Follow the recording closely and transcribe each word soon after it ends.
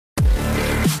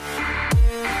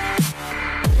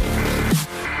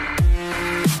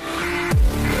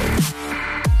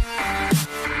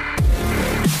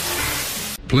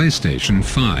PlayStation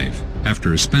 5.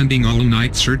 After spending all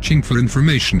night searching for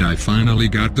information, I finally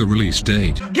got the release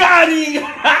date. Got him!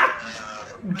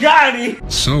 Got him!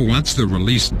 So what's the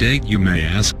release date, you may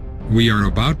ask? We are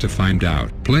about to find out.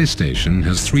 PlayStation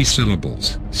has 3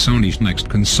 syllables. Sony's next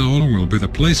console will be the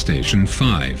PlayStation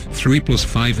 5. 3 plus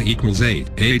 5 equals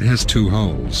 8. 8 has 2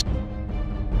 holes.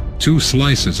 2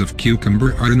 slices of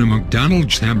cucumber are in a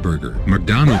McDonald's hamburger.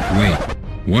 Wait,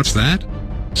 what's that?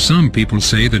 Some people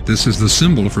say that this is the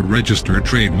symbol for registered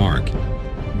trademark.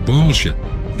 Bullshit.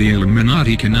 The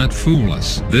Illuminati cannot fool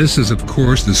us. This is of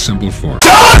course the symbol for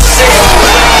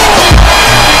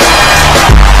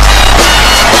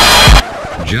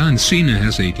John Cena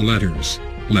has 8 letters.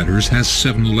 Letters has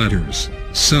 7 letters.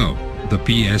 So, the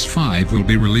PS5 will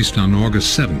be released on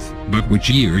August 7th. But which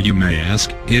year, you may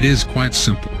ask? It is quite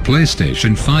simple.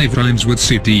 PlayStation 5 rhymes with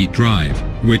CD drive.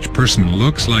 Which person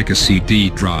looks like a CD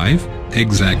drive?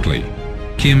 Exactly.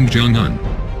 Kim Jong-un.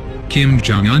 Kim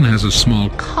Jong-un has a small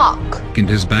cock in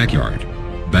his backyard.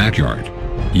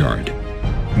 Yard.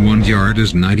 1 yard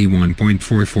is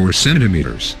 91.44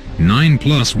 centimeters. 9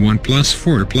 plus 1 plus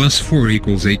 4 plus 4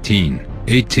 equals 18.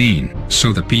 18.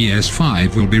 So the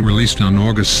PS5 will be released on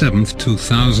August 7th,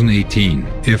 2018.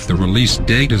 If the release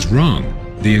date is wrong,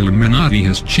 the Illuminati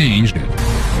has changed it.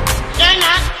 They're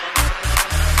not.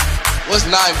 What's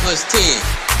 9 plus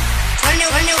 10?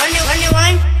 21.